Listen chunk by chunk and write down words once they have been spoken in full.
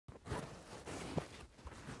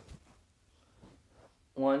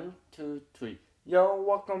One, two, three. Yo,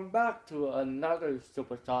 welcome back to another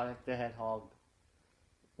Supersonic the Hedgehog.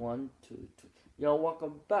 One, two, three. Yo,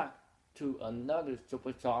 welcome back to another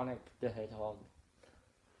Supersonic the Hedgehog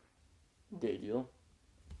video.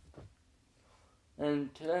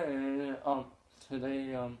 And today,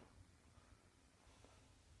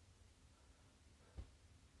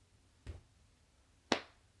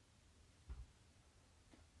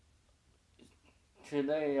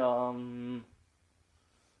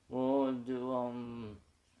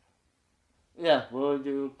 we'll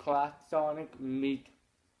do Class Sonic meet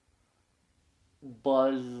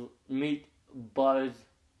Buzz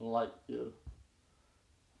Lightyear.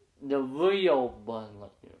 The real Buzz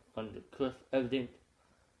Lightyear from the Cliff Evident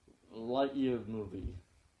Lightyear movie.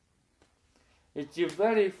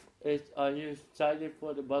 Are you excited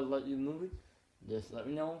for the Buzz Lightyear movie? Just let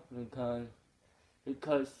me know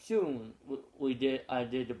because soon I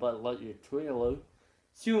did the Buzz Lightyear trailer.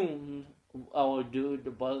 Soon I will do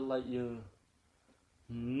the Buzz Lightyear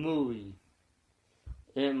movie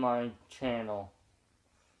in my channel.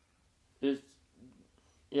 So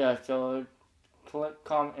click,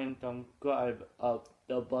 comment, and subscribe of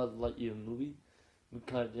the Buzz Lightyear movie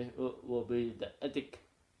because it will be the epic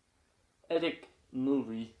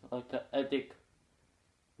movie, like the epic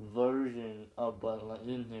version of Buzz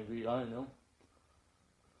Lightyear. Maybe, I don't know.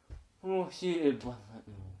 We'll see if Buzz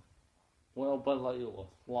Lightyear. Well, Buzz Lightyear will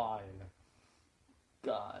fly.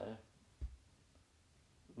 God.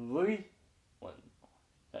 Woody?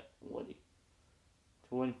 Woody.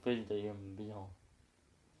 To infinity and beyond.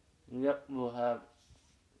 Yep, we'll have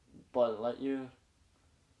Buzz Lightyear.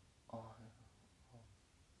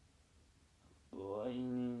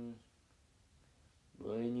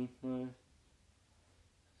 Brainy first.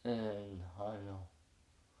 And I don't know.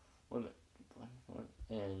 Wait a minute.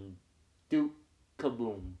 And Duke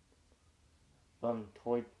Kaboom from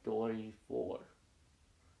Toy Story 4.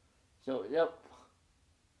 So, yep.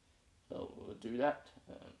 So, we'll do that.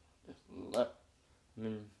 And just let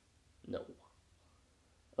me know.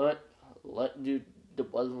 Alright, let's do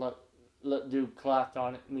Class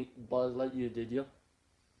Sonic meet Buzz Lightyear video.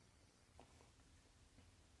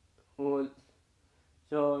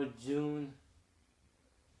 So, June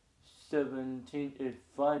 17th is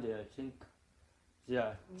Friday, I think.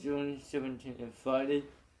 Yeah, June 17th is Friday.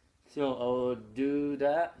 So, I will do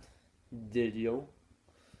that video.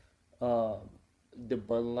 The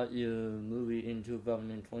Buzz Lightyear movie in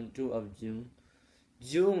 2022 of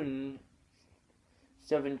June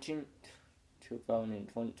 17th,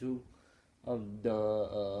 2022 of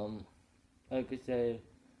the, I could say,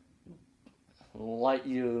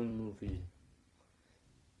 Lightyear movie.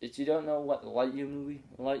 If you don't know what Lightyear movie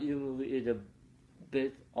is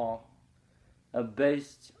based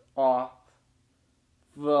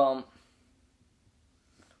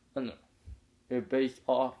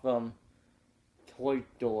off from Toy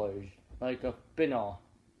Story, like a spin-off.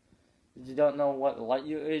 If you don't know what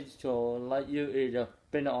Lightyear is, so Lightyear is a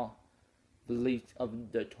spin-off release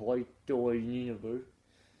of the Toy Story universe.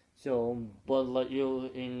 So Buzz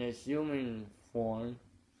Lightyear in a human form,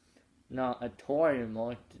 not a toy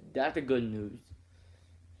anymore. That's a good news.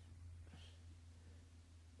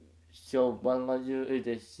 So Buzz Lightyear is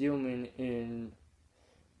a human in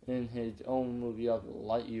his own movie of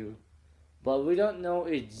Lightyear. But we don't know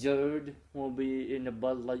if Zerd will be in the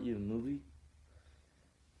Buzz Lightyear movie.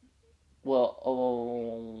 Well,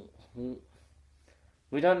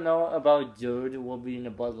 we don't know about Zerd will be in the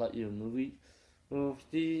Buzz Lightyear movie. We'll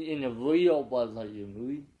see in the real Buzz Lightyear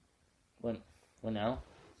movie. For now.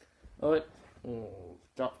 Alright,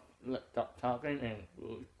 let's stop talking and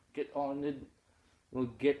we'll get on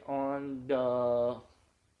the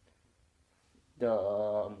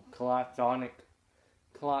Class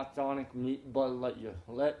Sonic meet Buzz Lightyear.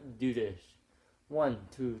 Let's do this. 1,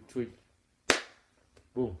 2, 3.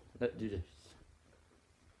 Boom. Let's do this.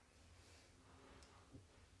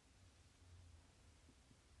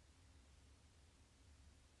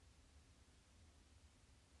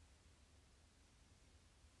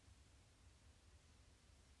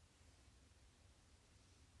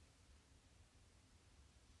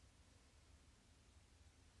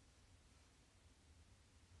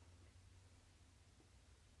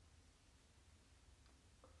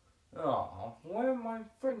 Aw, where did my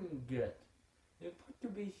friend get? They're supposed to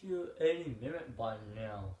be here any minute by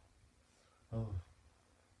now. Oh.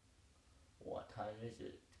 What time is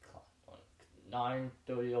it?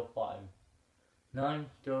 9:30:05.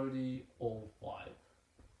 9:30:05.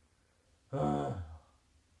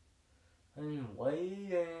 I'm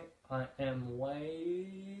waiting. I am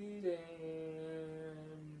waiting.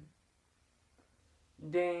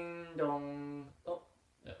 Ding dong. Oh,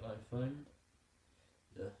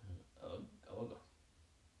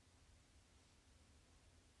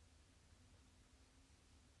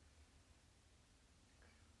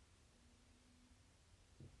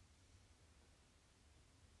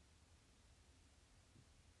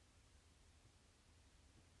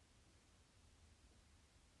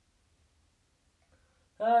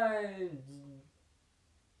 Hi,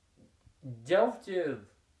 Joseph,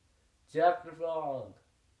 Jack the Frog.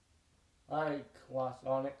 Hi,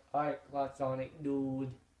 Classonic. Hi, Classonic,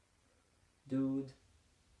 dude.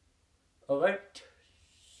 Alright.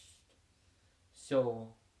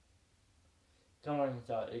 So, come on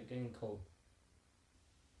inside. It's getting cold.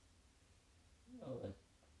 Alright.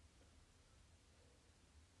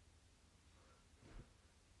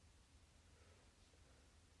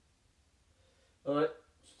 Alright.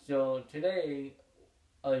 So today,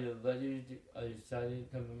 are you ready? Are you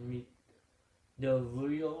excited to meet the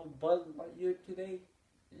real Buzz Lightyear today?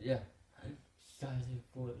 Yeah. I'm excited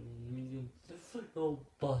for meeting the real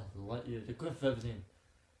Buzz Lightyear, the Griffin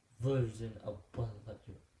version of Buzz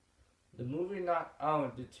Lightyear. The movie not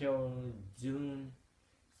out until June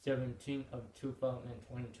 17th of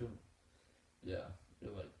 2022. Yeah,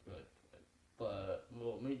 you're right. But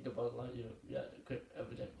we'll meet the Buzz Lightyear. Yeah, the Cliff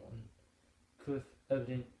Evident one. Cliff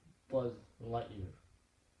Evident Buzz Lightyear.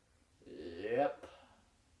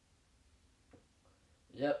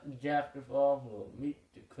 Yep, Jack the Frog will meet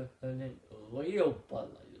the Cliff Evident real Buzz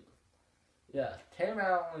Lightyear. Yeah, Tim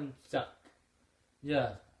Allen sucked.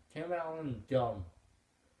 Yeah, Tim Allen dumb.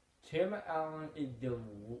 Tim Allen is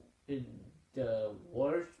the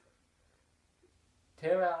worst.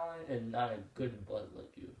 Tim Allen is not a good Buzz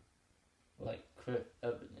Lightyear, like Cliff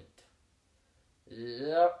Evident.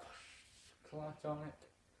 Yep, clutch on it.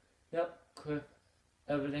 Yep, Cliff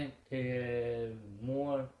Evident is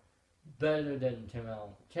more better than Tim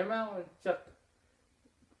Allen. Tim Allen sucked.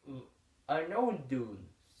 I know, dude.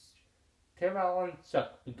 Tim Allen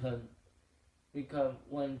sucked because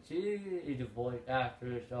when she is the voice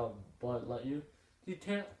actress of Buzz Lightyear, she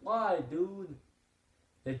can't lie, dude.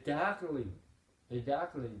 Exactly,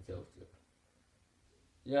 Joseph.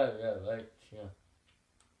 Yeah, right, yeah.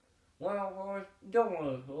 Well, don't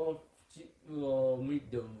worry, we'll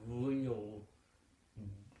meet the real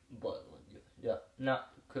Buzz Lightyear. Yeah, not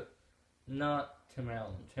Tim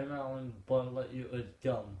Allen. Tim Allen, Buzz Lightyear is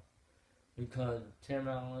dumb. Because Tim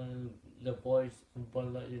Allen, the voice of Buzz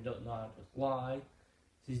Lightyear, don't know how to lie.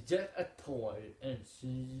 She's just a toy, and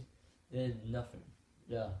she is nothing.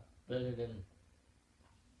 Yeah, better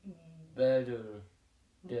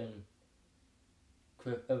than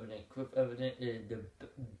Cliff Evident. Cliff Evident is the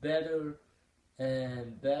better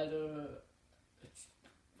and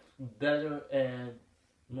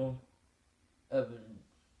more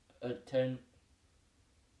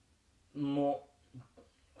more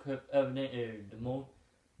Cliff Evident is the most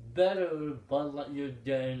better Buzz Lightyear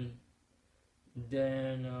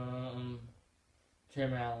than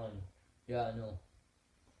Tim Allen. Yeah, I know.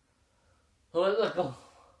 Let's go.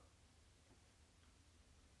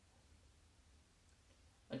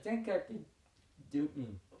 I think I did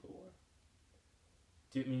Doopman Thor.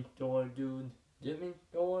 Doopman Thor, dude. Doopman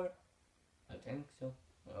Thor? I think so.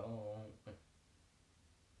 Oh.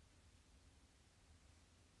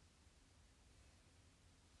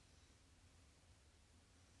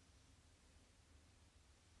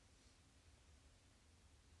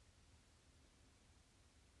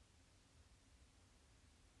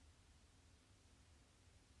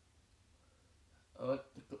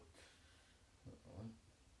 Let's go.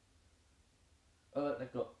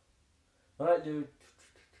 Let's go. Alright, dude.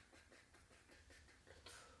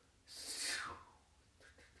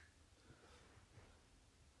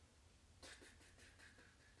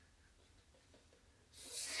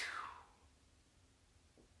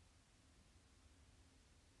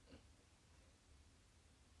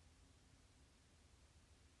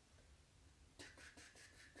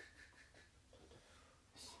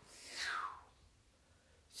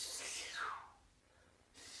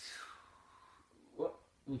 What?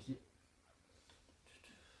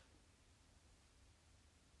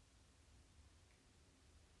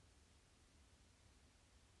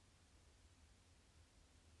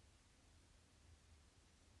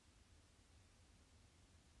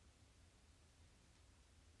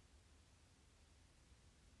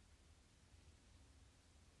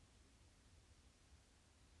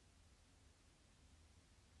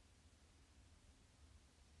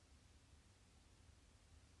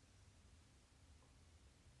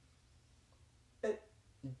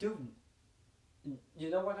 Dude, you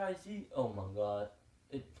know what I see? Oh my god.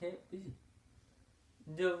 It can't be.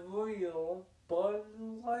 The real Buzz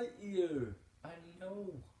Lightyear. I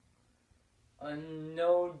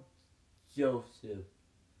know, Joseph.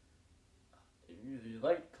 You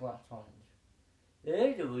like class orange. It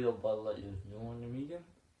is the real Buzz Lightyear. You want to meet him?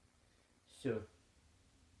 Sure.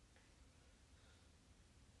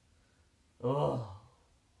 Oh.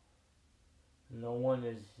 No one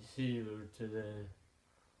is here today.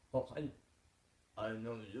 Oh, I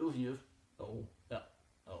know Lucius. Oh, yeah.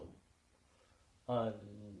 Oh. And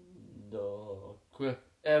the quick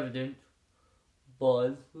evidence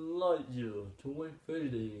Buzz Lightyear to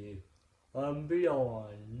infinity and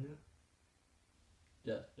beyond.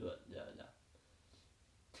 Yeah.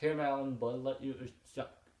 Tim Allen Buzz Lightyear is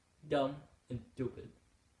suck, dumb, and stupid.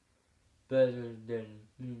 Better than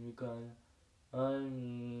Unicorn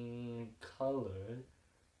uncolored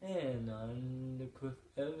and on the quick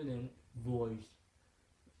evident voice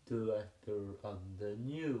director of the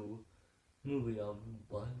new movie of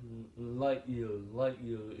Buzz Lightyear.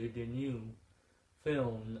 Lightyear is the new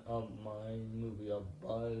film of my movie of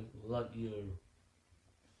Buzz Lightyear.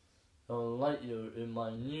 So Lightyear is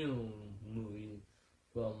my new movie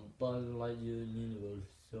from Buzz Lightyear universe.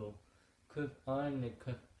 So I'm the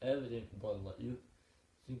quick evident Buzz Lightyear.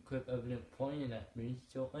 The quick evident pointing at me,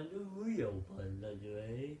 so I'm the real Buzz Lightyear,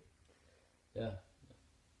 eh? Yeah.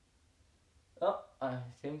 Oh, I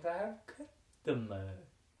think I have customer.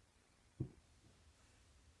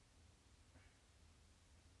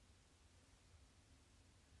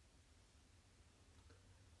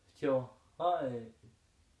 So, hi.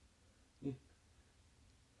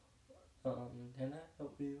 Can I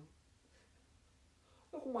help you?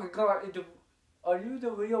 Oh my god, are you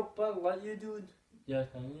the real Buzz Lightyear dude? Yes,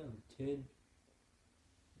 I am, kid.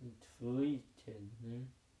 It's 3:10, man.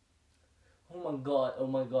 Oh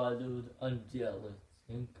my god, dude, I'm jealous.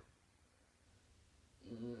 Think.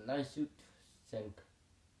 Nice suit, think.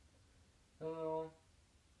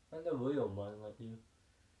 I'm the real Buzz Lightyear.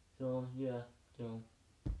 So, yeah, so.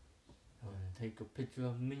 I'm gonna take a picture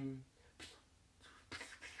of me.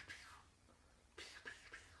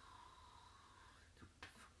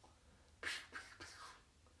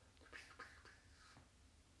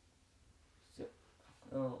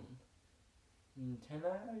 So, can I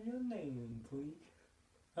have your name, please?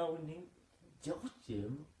 Our name,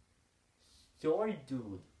 Joseph. Sorry,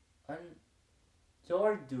 dude.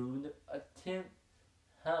 Sorry, dude.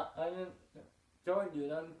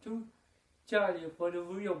 I'm too excited for the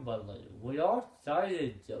real Buzz Lightyear. We are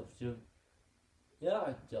excited, Joseph.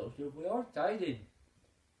 Yeah, Joseph, we are excited.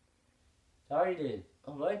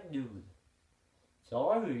 Alright, dude.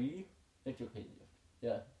 Sorry. It's okay, Joseph.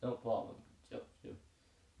 Yeah, no problem, Joseph.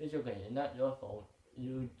 It's okay, it's not your fault.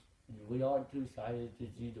 We are too excited to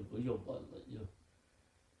see the real Buzz Lightyear.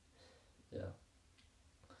 Yeah.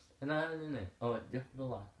 And I don't know. Alright, just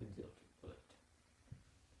relax with Joseph. Alright.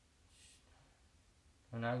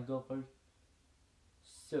 Can I go first?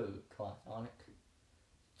 Sir Classonic,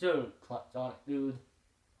 dude.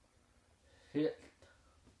 Hit.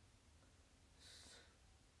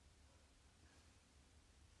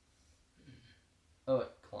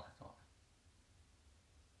 Alright, Classonic.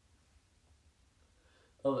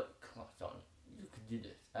 You can do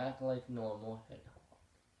this. Act like normal head.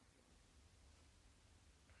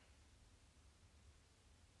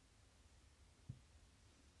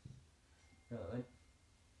 Alright.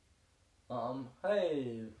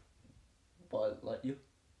 Hey, Buzz Lightyear.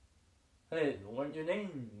 Hey, what's your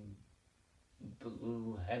name?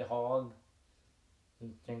 Blue Hedgehog.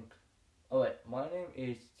 Alright, my name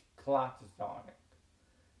is Classic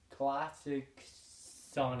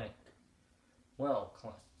Sonic. Well,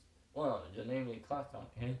 your name is Classic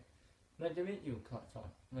Sonic, hey? Nice to meet you, Classic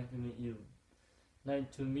Sonic. Nice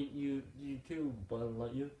to meet you too, Buzz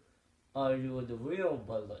Lightyear. Are you the real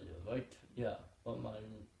Buzz Lightyear, right? Yeah,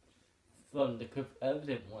 from the Cliff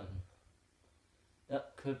Evident one.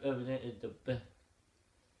 That Cliff Evident is the best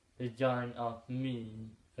design of me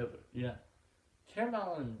ever. Yeah. Tim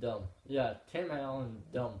Allen dumb. Yeah, Tim Allen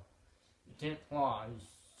dumb. You can't fly.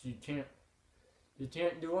 You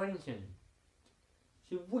can't do anything.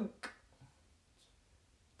 She's weak.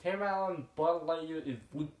 Tim Allen Buzz Lightyear is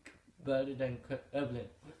weak. Better than Cliff Evident.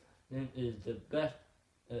 Then is the best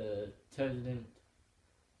president.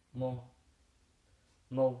 More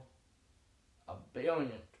a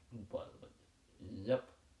billion, but yep.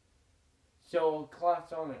 So,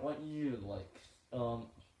 Class on it, what you like?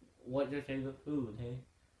 What's your favorite food, hey?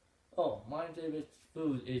 Oh, my favorite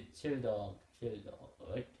food is chili dog,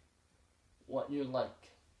 right? What you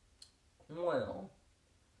like? Well,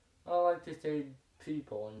 I like to say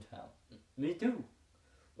people in town. Me too.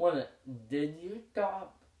 Did you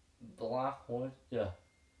stop Black Horse? Yeah.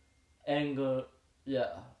 Anger,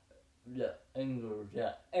 yeah. Anger,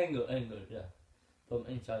 yeah. From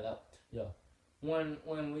Inside Out, yeah. When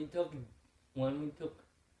we took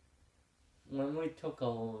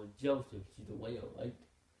Joseph to the whale, right?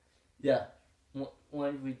 Yeah.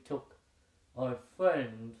 When we took our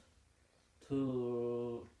friend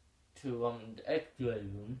to the X-ray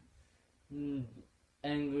room,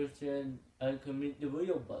 Angry said I could meet the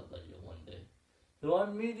real Buzz Lightyear one day. So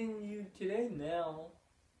I'm meeting you today now.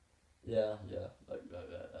 Yeah,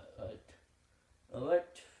 right.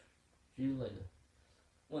 Alright. See you later.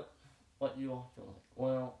 What you also like?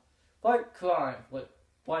 Well, fight crime with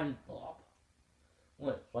SpongeBob.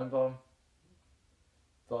 What, SpongeBob?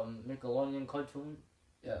 From Nickelodeon cartoon?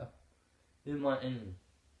 Yeah. He's my enemy.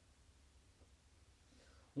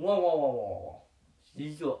 Whoa.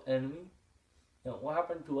 He's your enemy? Yeah, what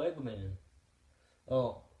happened to Eggman?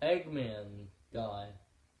 Oh, Eggman died.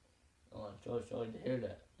 Oh, I'm so sorry to hear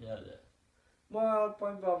that. Yeah, that. Well,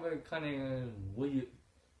 SpongeBob is kind of weird,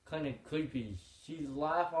 kind of creepy. She's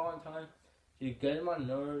laughing all the time. She gets my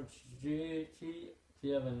nerves. She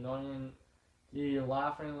have annoying. She's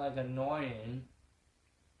laughing like annoying.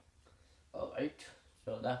 Alright,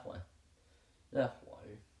 so that one. That's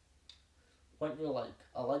why. What you like?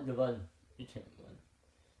 I like the run. You can't run.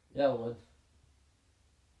 Yeah, I would.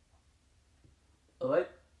 Alright?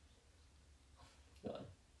 God.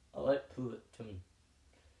 Alright, prove it to me.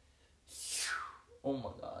 Oh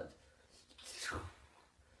my god.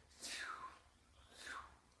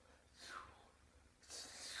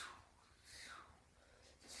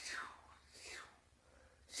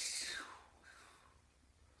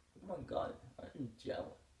 Oh my god, I'm jealous.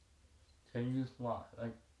 Can you smile?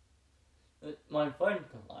 Like, my friend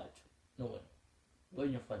can lie. No one.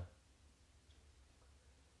 Where's your friend?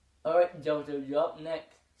 Alright, Joseph, you're up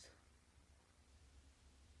next.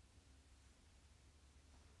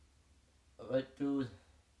 Alright, dude.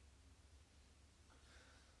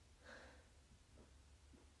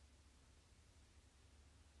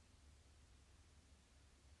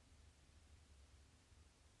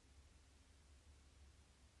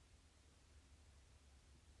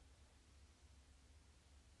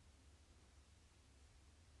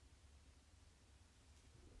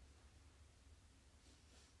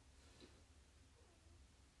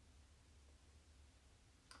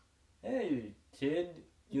 Hey, kid,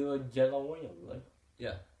 you're a jello whale, right?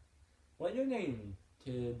 Yeah. What's your name,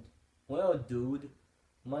 kid? Well, dude,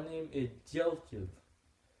 my name is Joseph.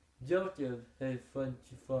 Joseph is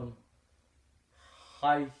from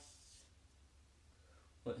high.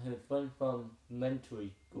 His friend from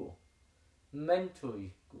elementary school.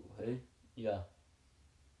 Elementary school, hey? Yeah.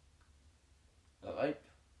 Alright.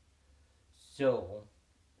 So,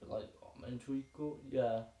 like elementary school?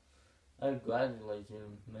 Yeah. I graduated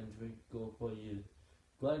in elementary school for you.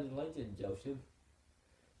 Congratulations, Joseph.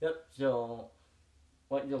 Yep, so,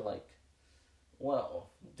 what you like?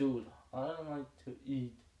 Well, dude, I like to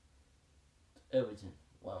eat everything.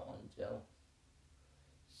 Well, I'm Joe.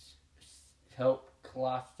 Help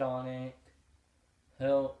Class Sonic.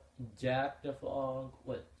 Help Jack the Frog.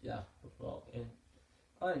 What Jack the Frog is?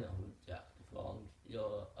 I know who Jack the Frog is.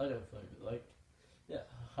 Your other friend, right? Yeah,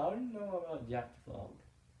 how do you know about Jack the Frog?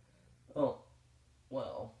 Oh,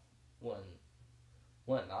 well, when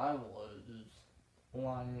I was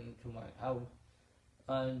flying into my house,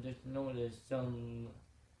 I just noticed some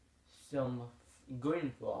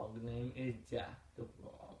green frog named is Jack the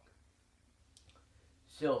Frog.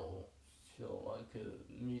 So I could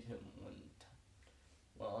meet him one time.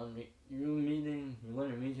 Well, you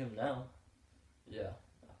want to meet him now? Yeah.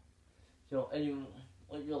 So anyway,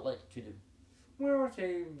 what you like to do? Well,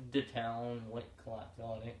 say the town, like Class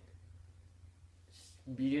Sonic.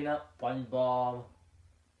 Beating up SpongeBob,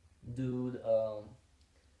 dude,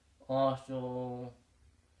 also,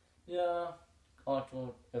 yeah,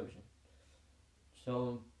 also everything.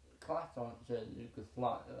 So, Class Sonic said you could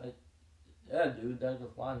fly, right? Yeah, dude, I can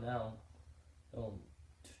fly now.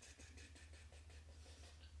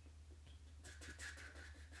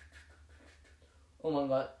 Oh my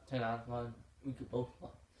god, 10 out of 1. We could both fly.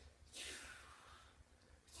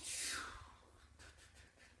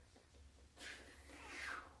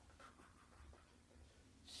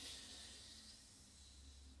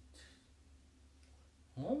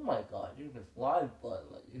 Oh my god, you can fly, Bud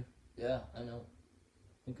Lightyear. Yeah, I know.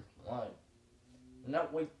 You can fly.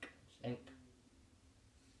 Not weak, Shank.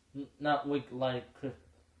 Not weak like Chris.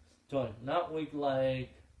 Sorry, not weak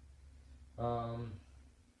like Tim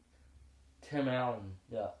Allen.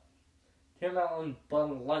 Yeah, Tim Allen,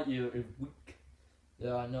 Bud Lightyear is weak.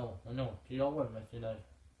 Yeah, I know. He always mentioned that.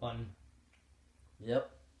 Fun.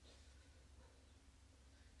 Yep.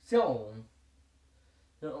 So,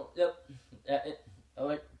 yep. It.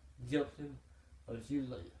 Alright, Joseph. I'll see you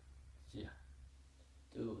later. See ya.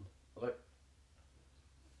 Dude. Alright.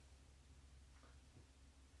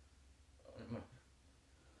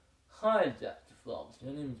 Hi, Jack the Frog.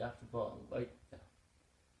 Your name is Jack the Frog, right?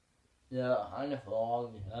 Yeah, I'm a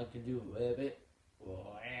frog. I can do rabbit.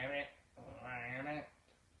 Rabbit.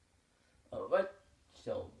 Alright,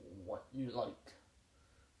 so what you like?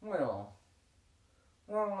 Well,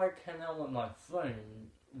 I hang out with my friend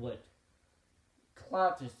with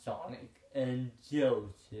Classic Sonic and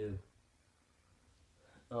Joe too.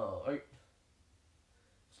 Alright.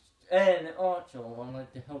 And also I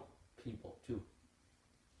like to help people too.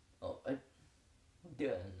 Alright.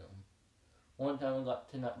 Then one time I got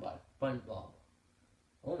kidnapped by SpongeBob.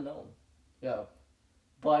 Oh no. Yeah.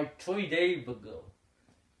 By 3 days ago.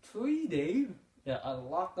 3 days? Yeah, I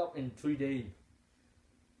locked up in 3 days.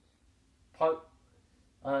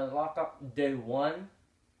 I locked up day 1,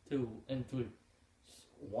 2, and 3.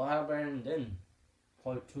 What happened then?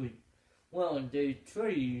 Part 3. Well, in day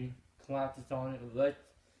 3, Classic Sonic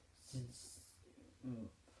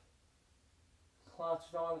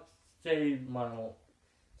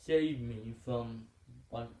saved me from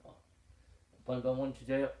SpongeBob. SpongeBob went to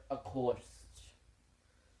jail, of course.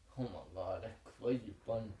 Oh my god, that crazy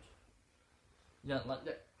bunch. Yeah, like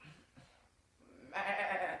that.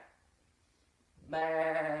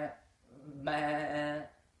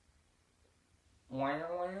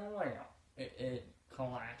 It's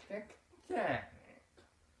classic Sonic.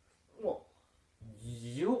 Well,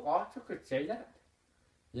 you also could say that?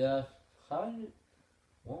 Yeah,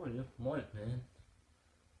 what are you smart, man?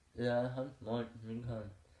 Yeah, I'm smart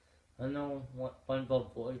because I know what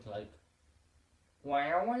SpongeBob voice like.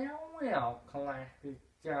 Well, classic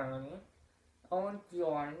Sonic. On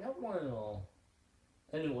join the world.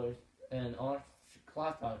 Anyways, and our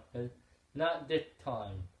class said, not this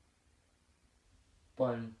time,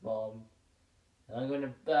 SpongeBob. I'm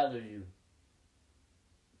gonna battle you.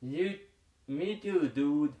 Me too,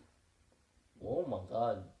 dude. Oh my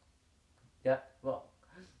god. Yeah, well,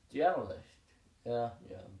 jealous. Yeah.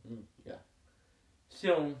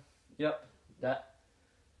 So, yep, that's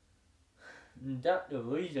the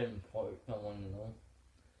reason part I want to know.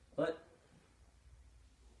 But,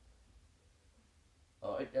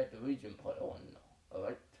 alright, that's the reason part I want to know.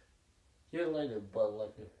 Alright. See you later, Bud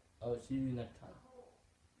Lighter. I'll see you next time.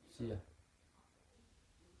 See ya.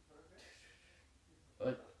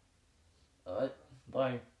 Alright,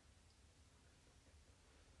 bye.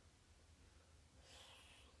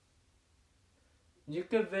 You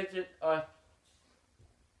can visit us.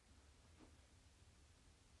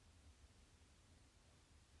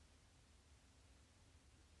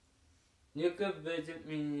 You could visit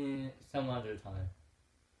me some other time.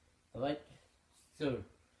 Alright? So,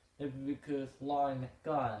 if we could fly in the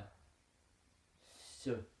sky.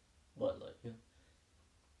 So, Bud Lighter.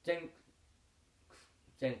 Think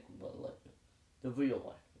Bud Lighter. The real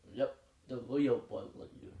one. Yep, the real Bud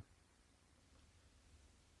Lighter.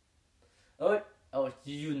 Alright, I will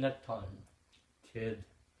see you next time, kid.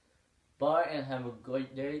 Bye and have a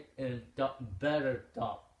great day and better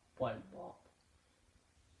stop SpongeBob.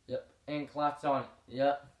 Yep, and Class on.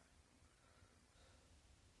 Yep.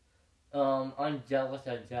 I'm jealous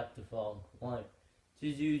at Jack the Frog. Why? To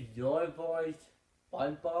use your voice,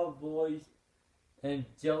 SpongeBob voice, and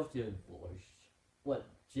Joseph's voice. What?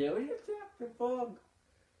 Serious, Jack the Frog?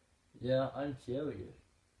 Yeah, I'm serious.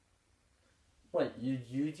 What? You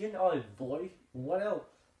using our voice? What else?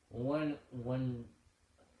 When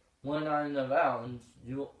I'm around,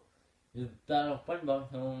 you battle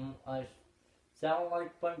SpongeBob, I sound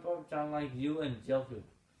like SpongeBob, sound like you and Joseph.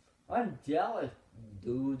 I'm jealous,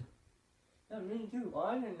 dude. Yeah, me too.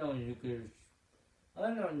 I didn't know you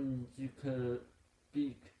could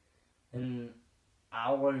speak in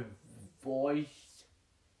our voice.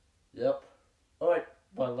 Yep. Alright,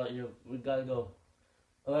 Bud Lighter, we gotta go.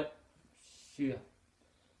 Alright, see ya.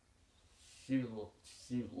 See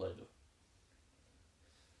you later.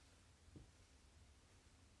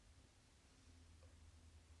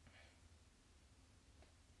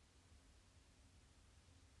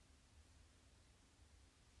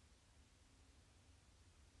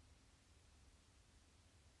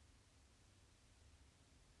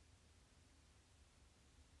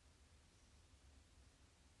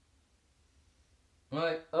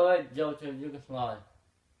 Alright, Joseph, you can fly.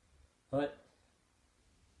 Alright.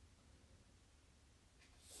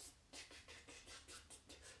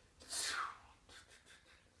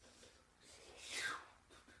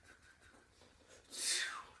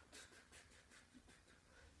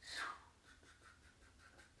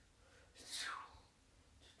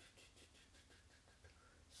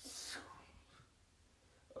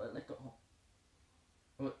 Let's go.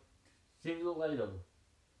 Alright. See you later.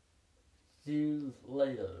 See you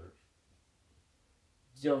later.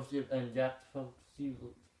 Joseph and Jack, folks. See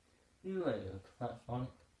you later, Class Sonic.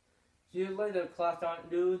 See you later, Class Sonic,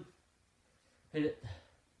 dude. Hit it.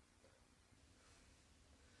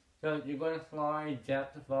 So you're gonna fly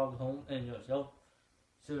Jack the Frog home and yourself.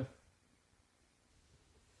 So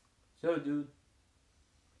dude,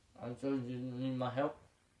 I'm sure you need my help.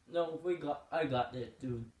 No, I got this,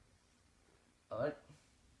 dude. Alright.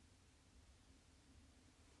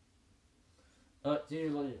 See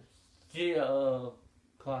you later. See you,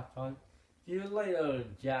 Clockton. See you later,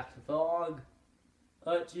 Jack the Frog.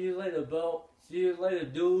 See you later, Bill. See you later,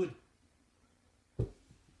 dude.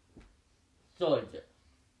 Sorry, Jack.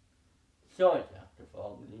 Sorry, Jack the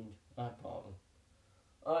Frog, dude. My problem.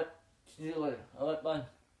 Alright, see you later. Alright, bye.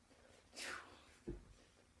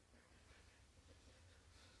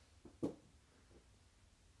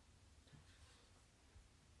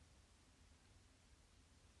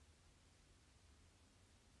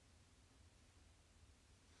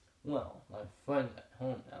 Well, my friend's at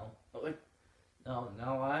home now. Alright.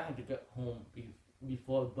 Now I have to get home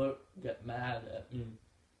before Bert get mad at me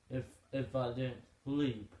if I didn't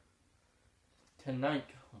sleep tonight.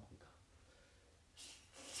 Oh my God.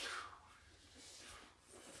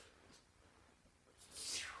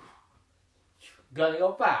 Gotta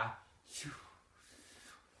go fast.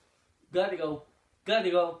 Gotta go fast.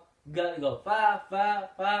 Gotta go fast. Gotta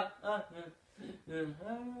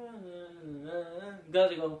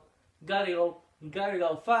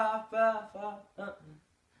go fast.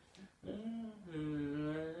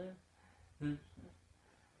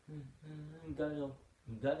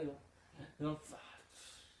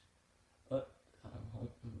 I'm home.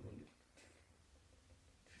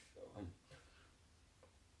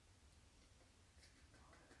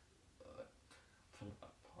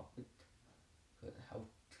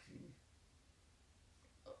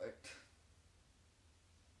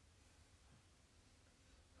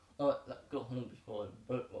 Let's go home before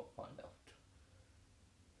Bert will find out.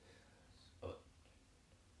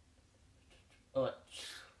 Alright.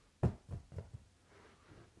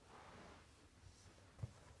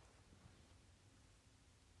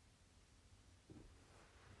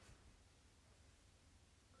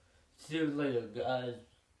 See you later, guys.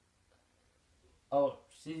 I'll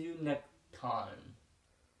see you next time.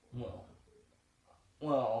 Well,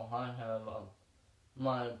 I have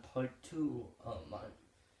my part 2 of my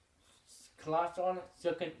class on it,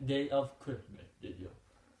 second day of Christmas video.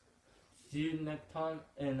 See you next time,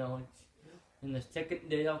 and in the second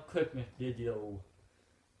day of Christmas video.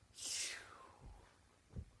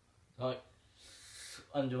 Alright,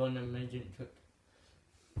 I'm doing an amazing trick.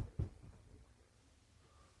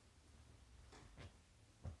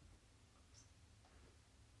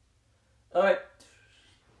 Alright.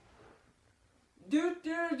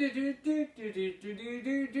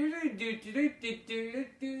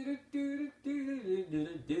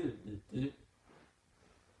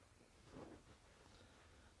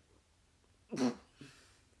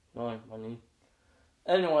 Funny.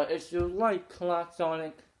 Anyway, if you like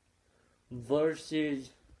Classonic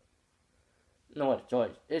versus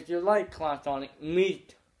if you like Classonic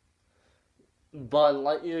meet Bud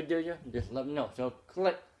Lightyear, do you? Just let me know. So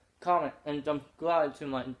click, comment, and subscribe to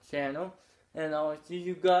my channel. And I'll see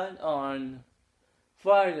you guys on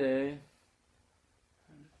Friday.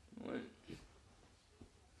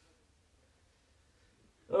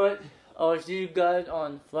 Alright, I'll see you guys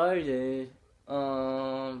on Friday.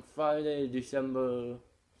 Friday, December.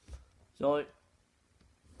 Sorry.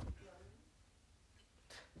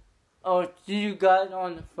 I'll see you guys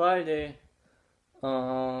on Friday.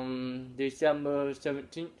 December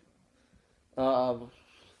 17th.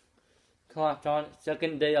 Class on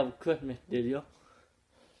second day of Christmas video.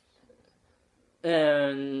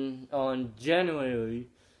 And on January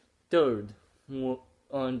 3rd,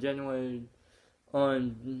 on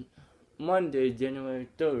Monday, January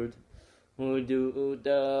 3rd, we'll do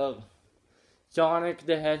the Sonic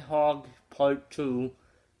the Hedgehog Part 2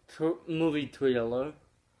 movie trailer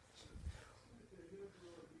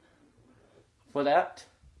for that.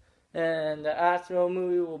 And the actual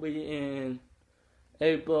movie will be in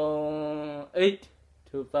April 8th,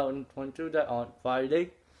 2022, that on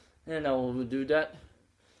Friday, and I will do that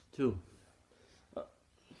too.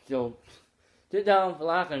 So, sit down,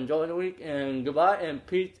 relax, enjoy the week, and goodbye, and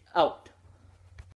peace out.